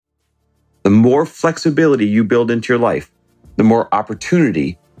The more flexibility you build into your life, the more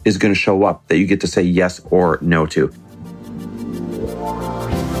opportunity is going to show up that you get to say yes or no to.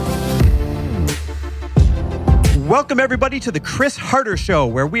 Welcome, everybody, to the Chris Harder Show,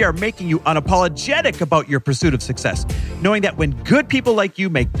 where we are making you unapologetic about your pursuit of success, knowing that when good people like you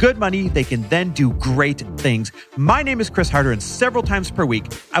make good money, they can then do great things. My name is Chris Harder, and several times per week,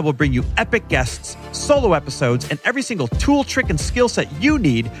 I will bring you epic guests, solo episodes, and every single tool, trick, and skill set you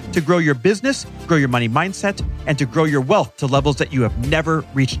need to grow your business, grow your money mindset, and to grow your wealth to levels that you have never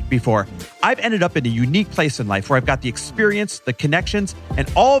reached before. I've ended up in a unique place in life where I've got the experience, the connections, and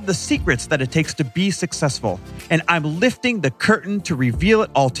all of the secrets that it takes to be successful. And I'm lifting the curtain to reveal it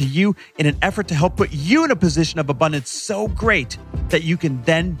all to you in an effort to help put you in a position of abundance so great that you can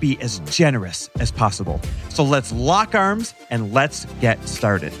then be as generous as possible. So let's lock arms and let's get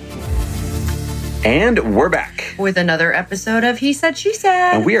started. And we're back with another episode of He Said, She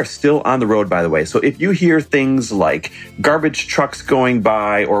Said. And we are still on the road, by the way. So if you hear things like garbage trucks going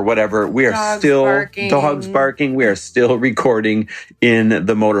by or whatever, we are dogs barking. We are still recording in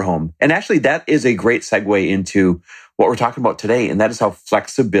the motorhome. And actually, that is a great segue into what we're talking about today. And that is how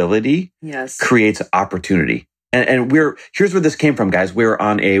flexibility creates opportunity. And here's where this came from, guys. We were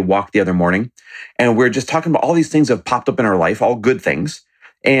on a walk the other morning, and we're just talking about all these things that have popped up in our life, all good things.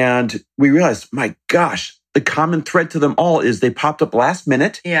 And we realized, my gosh, the common thread to them all is they popped up last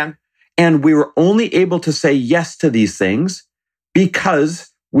minute. Yeah. And we were only able to say yes to these things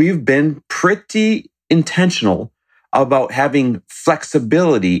because we've been pretty intentional about having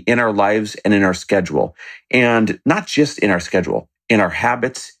flexibility in our lives and in our schedule. And not just in our schedule, in our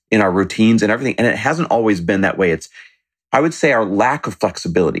habits, in our routines and everything. And it hasn't always been that way. I would say our lack of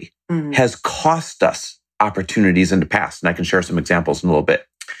flexibility has cost us opportunities in the past. And I can share some examples in a little bit.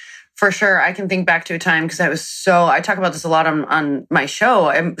 For sure. I can think back to a time because I talk about this a lot on my show.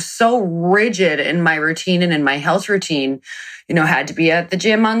 I'm so rigid in my routine and in my health routine, had to be at the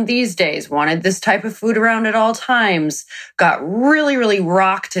gym on these days, wanted this type of food around at all times, got really, really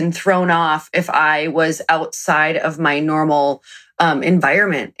rocked and thrown off if I was outside of my normal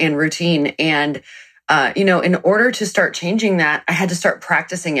environment and routine. And in order to start changing that, I had to start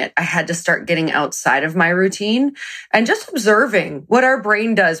practicing it. I had to start getting outside of my routine and just observing what our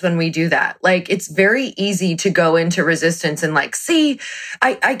brain does when we do that. Like, it's very easy to go into resistance and see,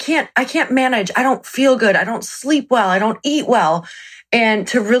 I can't manage. I don't feel good. I don't sleep well. I don't eat well. And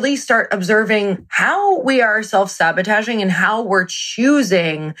to really start observing how we are self-sabotaging and how we're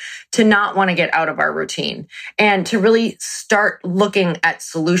choosing to not want to get out of our routine, and to really start looking at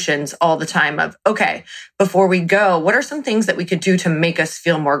solutions all the time of, okay, before we go, what are some things that we could do to make us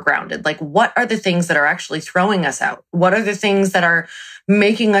feel more grounded? Like, what are the things that are actually throwing us out? What are the things that are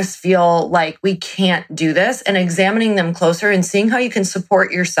making us feel like we can't do this? And examining them closer and seeing how you can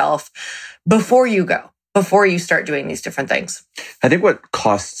support yourself before you go. Before you start doing these different things. I think what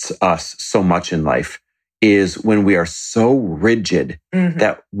costs us so much in life is when we are so rigid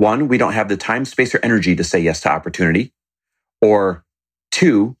that, one, we don't have the time, space, or energy to say yes to opportunity, or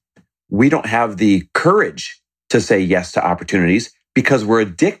two, we don't have the courage to say yes to opportunities because we're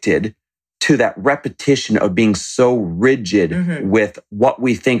addicted to that repetition of being so rigid with what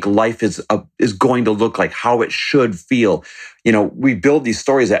we think life is going to look like, how it should feel. We build these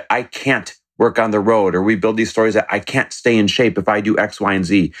stories that I can't work on the road, or we build these stories that I can't stay in shape if I do X, Y, and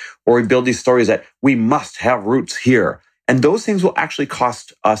Z, or we build these stories that we must have roots here. And those things will actually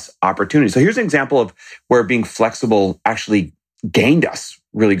cost us opportunity. So here's an example of where being flexible actually gained us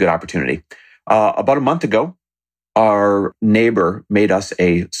really good opportunity. About a month ago, our neighbor made us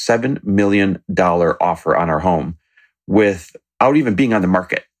a $7 million offer on our home without even being on the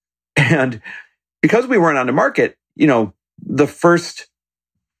market. And because we weren't on the market, the first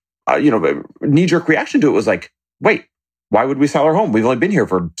knee-jerk reaction to it was like, wait, why would we sell our home? We've only been here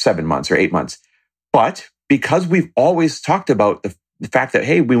for 7 months or 8 months. But because we've always talked about the fact that,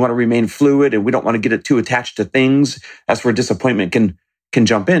 hey, we want to remain fluid and we don't want to get it too attached to things, that's where disappointment can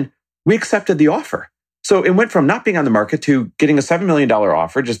jump in, we accepted the offer. So it went from not being on the market to getting a $7 million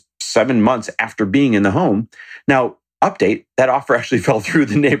offer just 7 months after being in the home. Now, update, that offer actually fell through.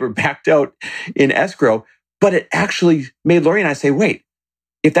 The neighbor backed out in escrow, but it actually made Lori and I say, wait,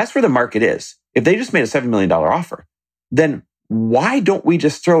 if that's where the market is, if they just made a $7 million offer, then why don't we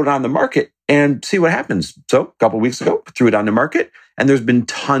just throw it on the market and see what happens? So a couple of weeks ago, threw it on the market, and there's been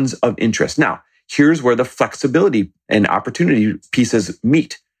tons of interest. Now, here's where the flexibility and opportunity pieces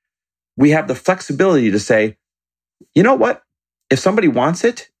meet. We have the flexibility to say, you know what? If somebody wants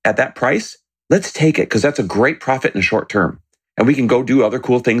it at that price, let's take it, because that's a great profit in the short term. And we can go do other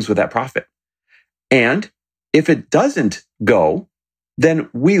cool things with that profit. And if it doesn't go, then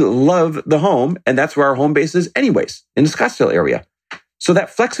we love the home. And that's where our home base is anyways, in the Scottsdale area. So that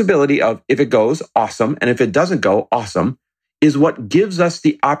flexibility of if it goes, awesome. And if it doesn't go, awesome, is what gives us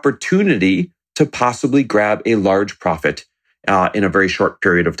the opportunity to possibly grab a large profit in a very short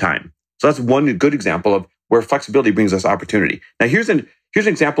period of time. So that's one good example of where flexibility brings us opportunity. Now, here's an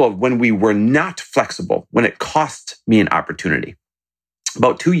example of when we were not flexible, when it cost me an opportunity.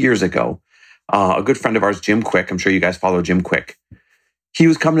 About 2 years ago, a good friend of ours, Jim Quick, I'm sure you guys follow Jim Quick, he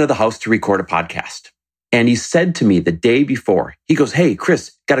was coming to the house to record a podcast. And he said to me the day before, he goes, "Hey,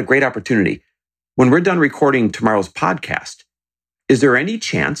 Chris, got a great opportunity. When we're done recording tomorrow's podcast, is there any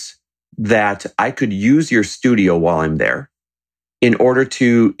chance that I could use your studio while I'm there in order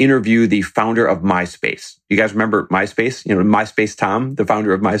to interview the founder of MySpace?" You guys remember MySpace? You know, MySpace Tom, the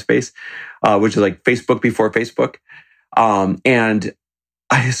founder of MySpace, which is like Facebook before Facebook. And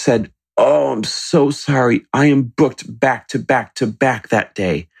I said, "Oh, I'm so sorry. I am booked back to back to back that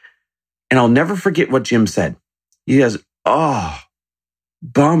day." And I'll never forget what Jim said. He goes, "Oh,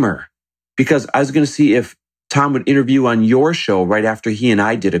 bummer." Because I was going to see if Tom would interview on your show right after he and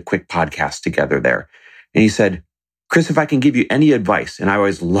I did a quick podcast together there. And he said, "Chris, if I can give you any advice," and I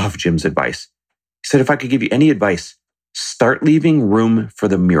always love Jim's advice. He said, "If I could give you any advice, start leaving room for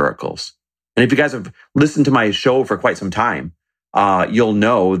the miracles." And if you guys have listened to my show for quite some time, you'll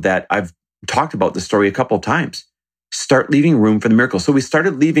know that I've talked about this story a couple of times. Start leaving room for the miracles. So we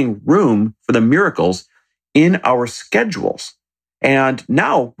started leaving room for the miracles in our schedules. And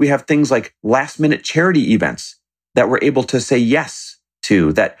now we have things like last minute charity events that we're able to say yes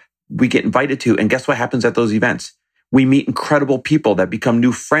to, that we get invited to. And guess what happens at those events? We meet incredible people that become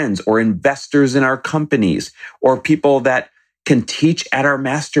new friends or investors in our companies or people that can teach at our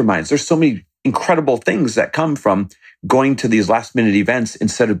masterminds. There's so many incredible things that come from going to these last minute events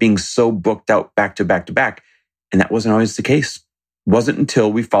instead of being so booked out back to back to back. And that wasn't always the case. It wasn't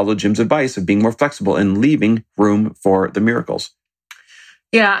until we followed Jim's advice of being more flexible and leaving room for the miracles.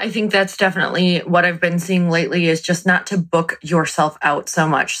 Yeah, I think that's definitely what I've been seeing lately, is just not to book yourself out so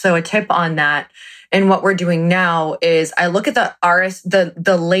much. So a tip on that, and what we're doing now, is I look at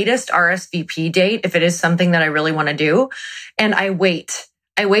the latest RSVP date, if it is something that I really want to do, and I wait.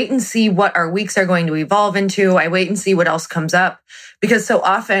 I wait and see what our weeks are going to evolve into. I wait and see what else comes up, because so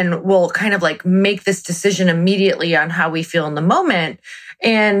often we'll kind of like make this decision immediately on how we feel in the moment.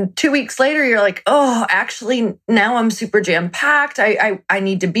 And 2 weeks later, you're like, "Oh, actually, now I'm super jam-packed. I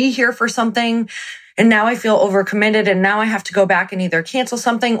need to be here for something. And now I feel overcommitted. And now I have to go back and either cancel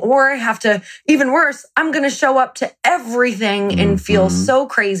something, or I have to, even worse, I'm going to show up to everything and feel so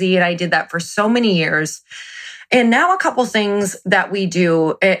crazy." And I did that for so many years. And now a couple things that we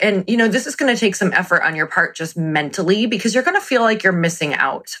do, and you know, this is going to take some effort on your part just mentally, because you're going to feel like you're missing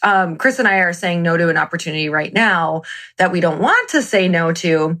out. Chris and I are saying no to an opportunity right now that we don't want to say no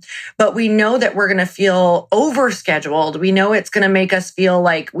to, but we know that we're going to feel overscheduled. We know it's going to make us feel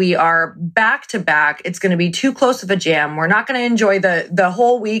like we are back to back. It's going to be too close of a jam. We're not going to enjoy the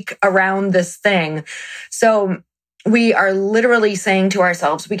whole week around this thing. So we are literally saying to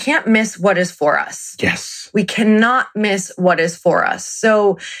ourselves, we can't miss what is for us. Yes. We cannot miss what is for us.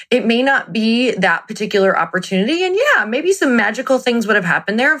 So it may not be that particular opportunity. And yeah, maybe some magical things would have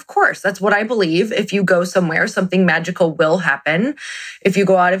happened there. Of course, that's what I believe. If you go somewhere, something magical will happen if you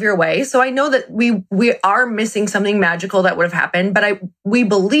go out of your way. So I know that we are missing something magical that would have happened, but we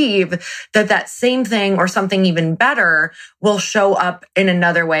believe that same thing or something even better will show up in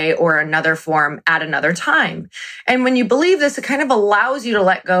another way or another form at another time. And when you believe this, it kind of allows you to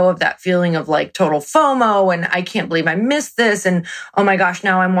let go of that feeling of like total FOMO and I can't believe I missed this. And oh my gosh,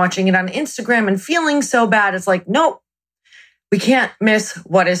 now I'm watching it on Instagram and feeling so bad. It's like, nope. We can't miss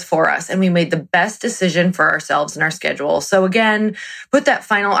what is for us. And we made the best decision for ourselves and our schedule. So again, put that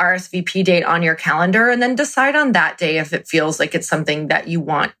final RSVP date on your calendar and then decide on that day if it feels like it's something that you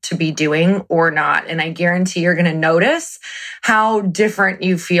want to be doing or not. And I guarantee you're going to notice how different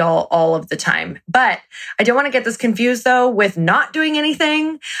you feel all of the time. But I don't want to get this confused though with not doing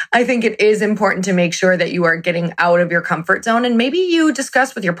anything. I think it is important to make sure that you are getting out of your comfort zone. And maybe you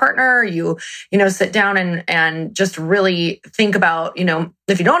discuss with your partner, you sit down and just really think about,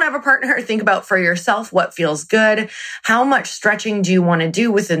 if you don't have a partner, think about for yourself what feels good. How much stretching do you want to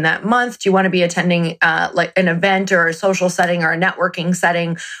do within that month? Do you want to be attending like an event or a social setting or a networking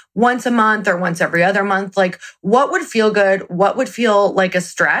setting once a month or once every other month? Like what would feel good? What would feel like a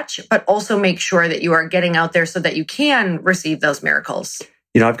stretch, but also make sure that you are getting out there so that you can receive those miracles.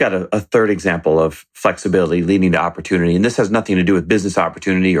 I've got a third example of flexibility leading to opportunity. And this has nothing to do with business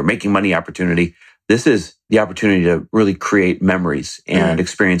opportunity or making money opportunity. This is the opportunity to really create memories and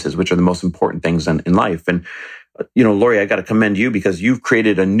experiences, which are the most important things in life. And Lori, I got to commend you because you've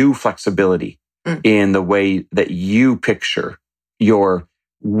created a new flexibility in the way that you picture your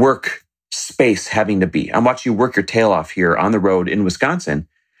work space having to be. I'm watching you work your tail off here on the road in Wisconsin.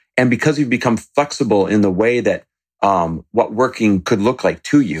 And because you've become flexible in the way that what working could look like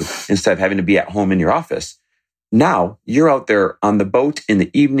to you instead of having to be at home in your office, now you're out there on the boat in the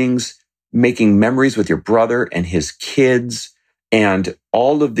evenings, making memories with your brother and his kids and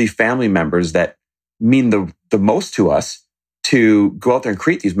all of the family members that mean the most to us to go out there and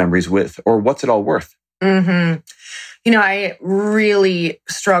create these memories with, or what's it all worth? Mm-hmm. I really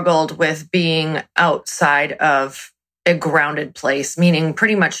struggled with being outside of a grounded place, meaning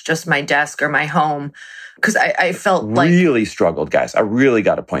pretty much just my desk or my home. Because I felt like... Really struggled, guys. I really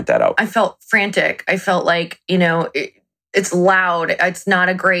got to point that out. I felt frantic. I felt like, it's loud. It's not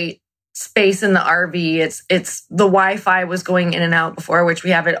a great space in the RV. It's the Wi-Fi was going in and out before, which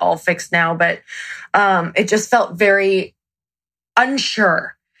we have it all fixed now. But it just felt very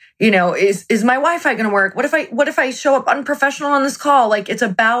unsure. Is my Wi-Fi going to work? What if I show up unprofessional on this call? Like, it's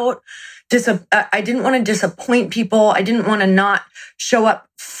about... I didn't want to disappoint people. I didn't want to not show up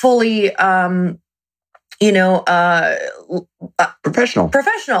fully... Professional.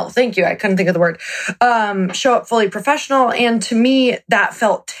 Thank you. I couldn't think of the word. Show up fully professional. And to me, that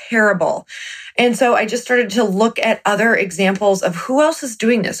felt terrible. And so I just started to look at other examples of who else is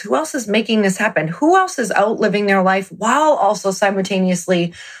doing this, who else is making this happen, who else is out living their life while also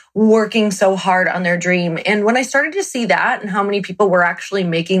simultaneously working so hard on their dream. And when I started to see that and how many people were actually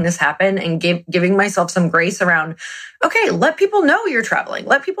making this happen and giving myself some grace around, okay, let people know you're traveling.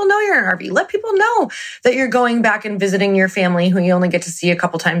 Let people know you're in an RV. Let people know that you're going back and visiting your family who you only get to see a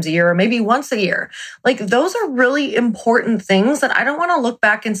couple times a year or maybe once a year. Like, those are really important things that I don't want to look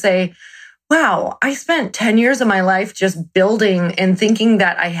back and say, wow, I spent 10 years of my life just building and thinking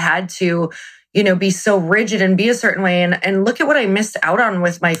that I had to, be so rigid and be a certain way. And look at what I missed out on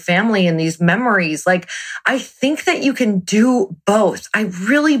with my family and these memories. Like, I think that you can do both. I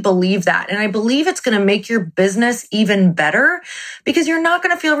really believe that. And I believe it's going to make your business even better because you're not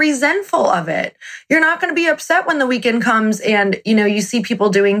going to feel resentful of it. You're not going to be upset when the weekend comes and, you see people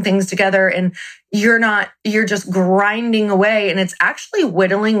doing things together and you're just grinding away, and it's actually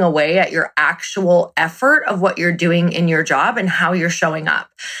whittling away at your actual effort of what you're doing in your job and how you're showing up.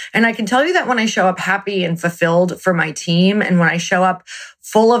 And I can tell you that when I show up happy and fulfilled for my team, and when I show up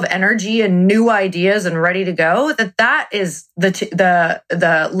full of energy and new ideas and ready to go, that is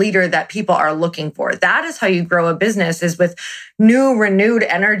the leader that people are looking for. That is how you grow a business, is with new, renewed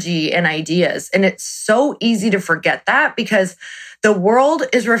energy and ideas. And it's so easy to forget that because the world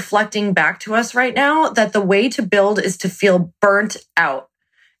is reflecting back to us right now that the way to build is to feel burnt out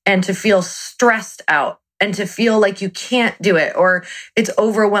and to feel stressed out and to feel like you can't do it or it's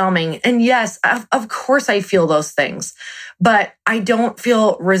overwhelming. And yes, of course I feel those things, but I don't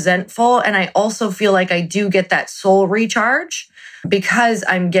feel resentful. And I also feel like I do get that soul recharge because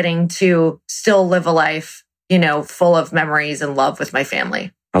I'm getting to still live a life, full of memories and love with my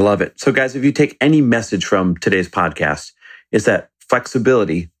family. I love it. So guys, if you take any message from today's podcast, is that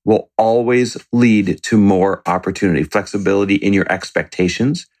flexibility will always lead to more opportunity. Flexibility in your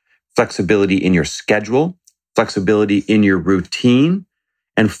expectations, flexibility in your schedule, flexibility in your routine,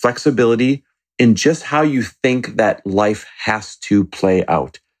 and flexibility in just how you think that life has to play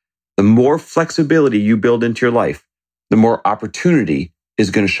out. The more flexibility you build into your life, the more opportunity is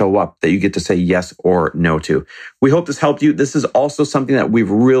going to show up that you get to say yes or no to. We hope this helped you. This is also something that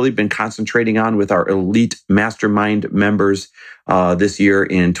we've really been concentrating on with our elite mastermind members this year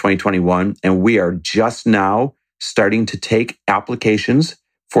in 2021. And we are just now starting to take applications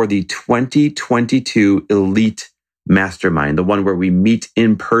for the 2022 Elite Mastermind, the one where we meet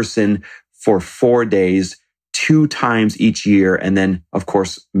in person for 4 days, 2 times each year, and then, of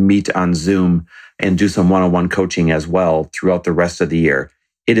course, meet on Zoom and do some one-on-one coaching as well throughout the rest of the year.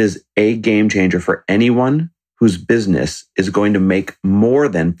 It is a game changer for anyone whose business is going to make more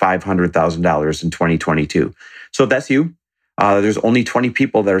than $500,000 in 2022. So if that's you, there's only 20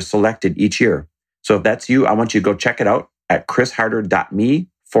 people that are selected each year. So if that's you, I want you to go check it out at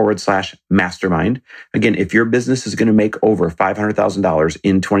chrisharder.me/mastermind. Again, if your business is going to make over $500,000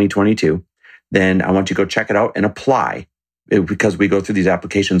 in 2022, then I want you to go check it out and apply, because we go through these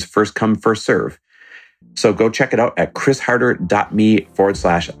applications first come, first serve. So go check it out at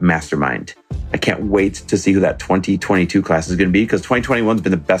chrisharder.me/mastermind. I can't wait to see who that 2022 class is going to be, because 2021 has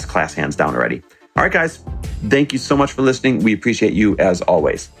been the best class hands down already. All right, guys, thank you so much for listening. We appreciate you as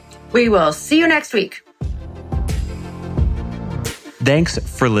always. We will see you next week. Thanks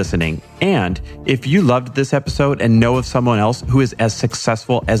for listening. And if you loved this episode and know of someone else who is as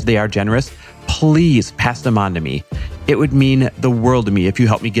successful as they are generous, please pass them on to me. It would mean the world to me if you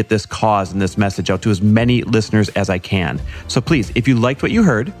help me get this cause and this message out to as many listeners as I can. So please, if you liked what you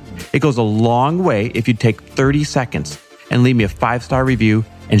heard, it goes a long way if you take 30 seconds and leave me a 5-star review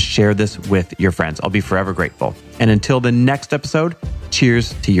and share this with your friends. I'll be forever grateful. And until the next episode,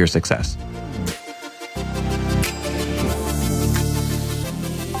 cheers to your success.